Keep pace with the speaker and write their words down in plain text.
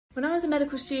When I was a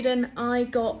medical student, I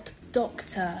got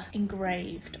Doctor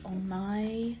engraved on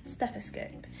my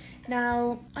stethoscope.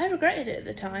 Now, I regretted it at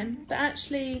the time, but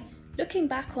actually, looking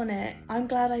back on it, I'm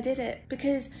glad I did it,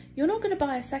 because you're not going to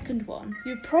buy a second one.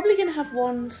 You're probably going to have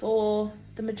one for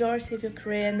the majority of your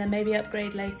career and then maybe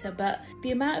upgrade later, but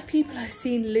the amount of people I've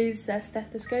seen lose their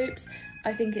stethoscopes,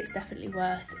 I think it's definitely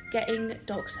worth getting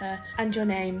Doctor and your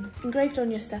name engraved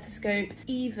on your stethoscope,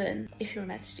 even if you're a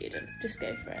med student. Just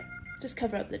go for it. Just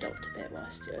cover up the doctor bit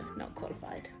whilst you're not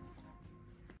qualified.